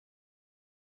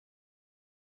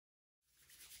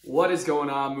What is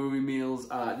going on, Movie Meals?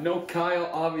 No Kyle,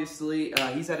 obviously.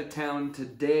 He's out of town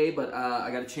today, but I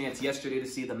got a chance yesterday to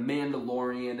see The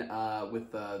Mandalorian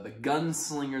with the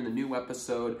Gunslinger, the new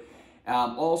episode.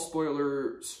 All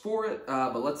spoilers for it,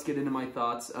 but let's get into my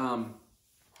thoughts.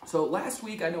 So last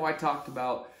week, I know I talked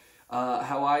about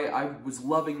how I was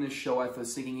loving this show. I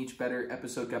was thinking each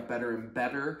episode got better and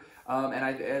better.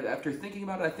 After thinking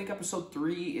about it, I think episode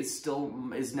 3 is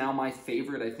now my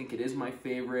favorite. I think it is my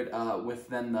favorite, with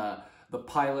then the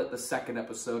pilot, the second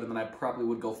episode, and then I probably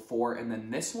would go 4, and then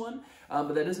this one.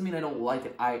 But that doesn't mean I don't like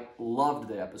it. I loved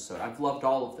the episode. I've loved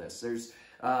all of this.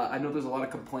 I know there's a lot of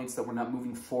complaints that we're not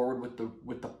moving forward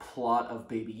with the plot of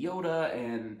Baby Yoda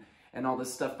and all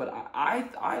this stuff, but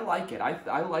I like it.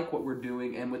 I like what we're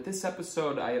doing, and with this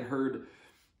episode,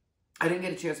 I didn't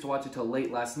get a chance to watch it till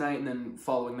late last night, and then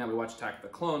following that, we watched Attack of the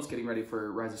Clones, getting ready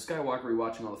for Rise of Skywalker,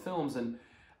 rewatching all the films, and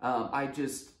I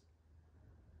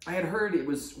had heard it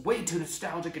was way too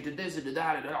nostalgic, it did this, it did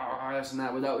that, and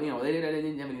that, without, I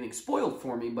didn't have anything spoiled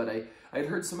for me, but I had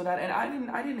heard some of that, and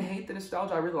I didn't hate the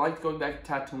nostalgia. I really liked going back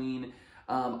to Tatooine.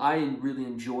 I really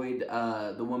enjoyed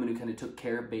the woman who kind of took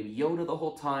care of Baby Yoda the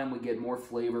whole time. We get more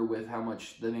flavor with how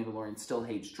much the Mandalorian still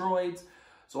hates droids.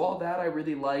 So all that I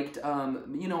really liked.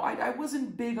 I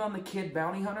wasn't big on the kid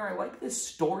bounty hunter. I like this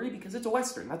story because it's a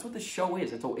Western. That's what the show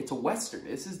is. It's a Western.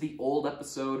 This is the old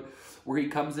episode where he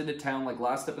comes into town. Like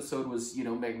last episode was,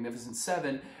 Magnificent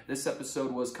Seven. This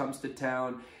episode was comes to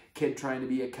town, kid trying to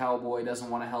be a cowboy, doesn't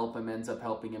want to help him, ends up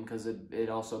helping him because it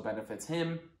also benefits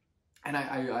him. And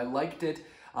I liked it.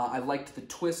 I liked the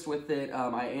twist with it.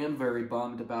 I am very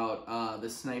bummed about the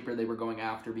sniper they were going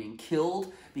after being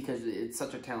killed because it's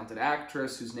such a talented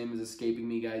actress whose name is escaping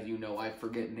me, guys. I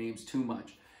forget names too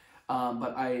much.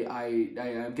 But I'm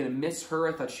going to miss her.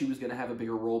 I thought she was going to have a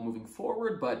bigger role moving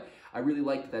forward, but I really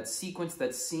liked that sequence,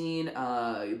 that scene,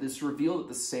 this reveal that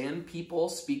the Sand People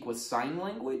speak with sign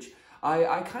language.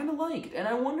 I kind of liked, and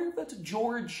I wonder if that's a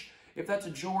George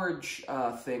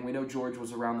thing. We know George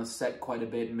was around the set quite a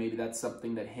bit, and maybe that's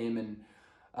something that him and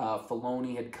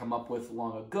Filoni had come up with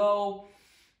long ago,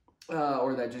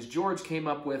 or that just George came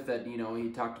up with that, he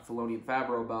talked to Filoni and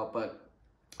Favreau about, but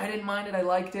I didn't mind it. I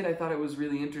liked it. I thought it was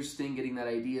really interesting getting that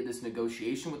idea, this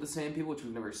negotiation with the Sand People, which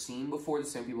we've never seen before. The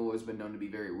Sand People have always been known to be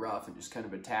very rough and just kind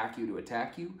of attack you to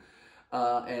attack you.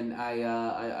 And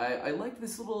I liked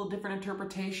this little different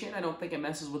interpretation. I don't think it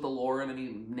messes with the lore in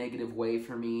any negative way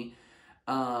for me.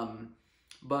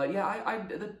 But yeah,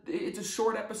 it's a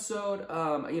short episode.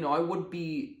 I would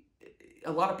be,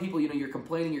 a lot of people, you're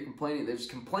complaining. There's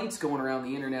complaints going around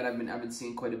the internet. I've been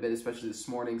seeing quite a bit, especially this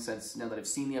morning, since now that I've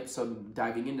seen the episode and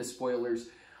diving into spoilers.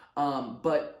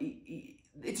 But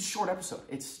it's a short episode.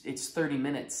 It's 30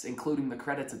 minutes, including the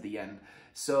credits at the end.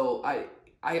 So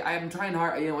I'm trying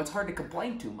hard, it's hard to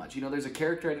complain too much. There's a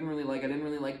character I didn't really like. I didn't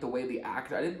really like the way the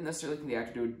actor, I didn't necessarily think the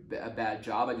actor did a bad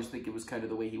job. I just think it was kind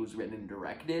of the way he was written and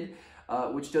directed,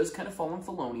 which does kind of fall on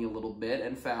Filoni a little bit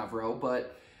and Favreau,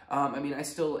 but I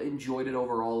still enjoyed it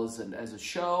overall as a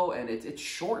show, and it's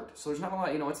short, so there's not a lot,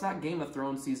 it's not Game of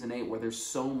Thrones Season 8 where there's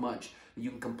so much that you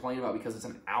can complain about because it's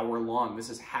an hour long. This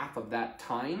is half of that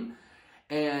time.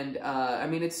 And,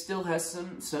 it still has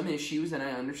some issues, and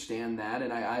I understand that,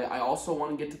 and I also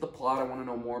want to get to the plot. I want to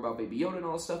know more about Baby Yoda and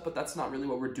all this stuff, but that's not really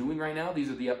what we're doing right now. These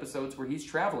are the episodes where he's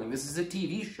traveling. This is a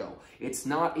TV show. It's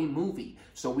not a movie,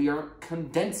 so we aren't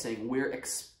condensing. We're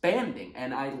expanding,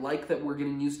 and I like that we're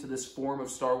getting used to this form of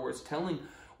Star Wars telling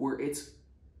where it's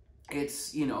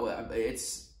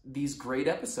these great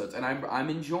episodes, and I'm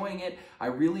enjoying it. I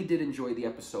really did enjoy the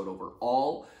episode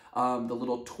overall. The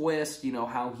little twist,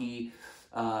 how he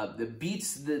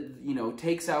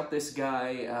takes out this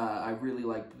guy. I really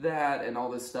liked that and all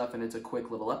this stuff, and it's a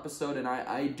quick little episode, and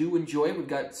I do enjoy it. We've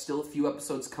got still a few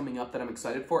episodes coming up that I'm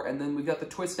excited for, and then we've got the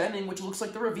twist ending, which looks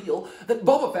like the reveal that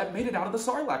Boba Fett made it out of the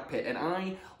Sarlacc pit, and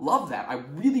I love that. I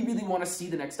really, really want to see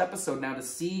the next episode now to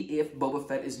see if Boba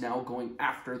Fett is now going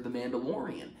after the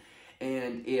Mandalorian,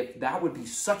 and if that would be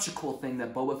such a cool thing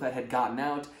that Boba Fett had gotten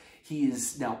out. He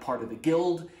is now part of the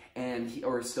guild,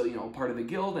 or still, part of the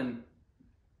guild, and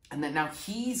then now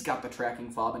he's got the tracking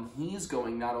fob, and he's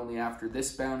going not only after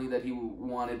this bounty that he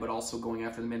wanted, but also going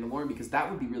after the Mandalorian, because that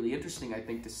would be really interesting, I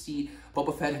think, to see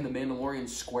Boba Fett and the Mandalorian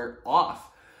square off.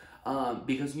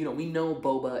 Because, we know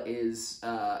Boba is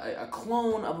a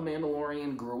clone of a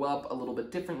Mandalorian, grew up a little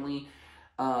bit differently,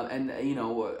 and,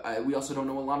 we also don't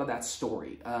know a lot of that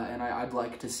story, and I'd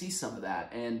like to see some of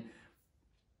that. And,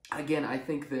 again, I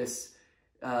think this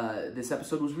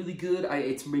episode was really good.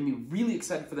 It's made me really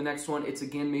excited for the next one. It's,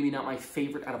 again, maybe not my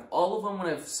favorite out of all of them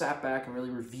when I've sat back and really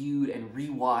reviewed and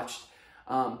rewatched.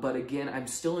 But again, I'm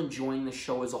still enjoying the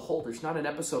show as a whole. There's not an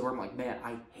episode where I'm like, man,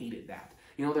 I hated that.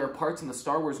 You know, there are parts in the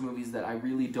Star Wars movies that I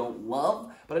really don't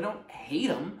love, but I don't hate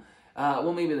them.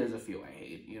 Well, maybe there's a few I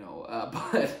hate, you know,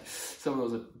 but some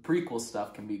of those prequel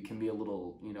stuff can be a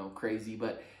little, you know, crazy.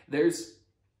 But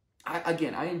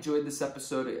I enjoyed this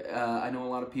episode. I know a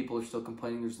lot of people are still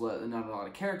complaining there's not a lot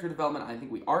of character development. I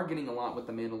think we are getting a lot with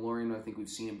the Mandalorian. I think we've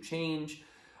seen him change,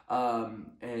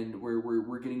 and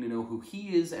we're getting to know who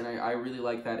he is, and I really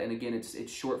like that. And again,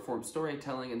 it's short form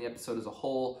storytelling, and the episode as a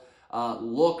whole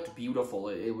looked beautiful.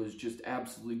 It was just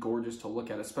absolutely gorgeous to look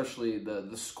at, especially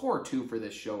the score too for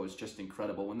this show is just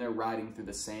incredible. When they're riding through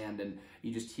the sand and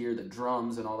you just hear the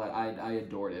drums and all that, I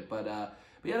adored it. But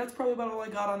yeah, that's probably about all I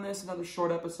got on this. Another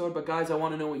short episode. But guys, I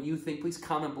want to know what you think. Please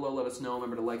comment below. Let us know.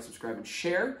 Remember to like, subscribe, and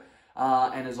share.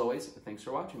 And as always, thanks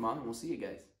for watching, Mom, and we'll see you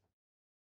guys.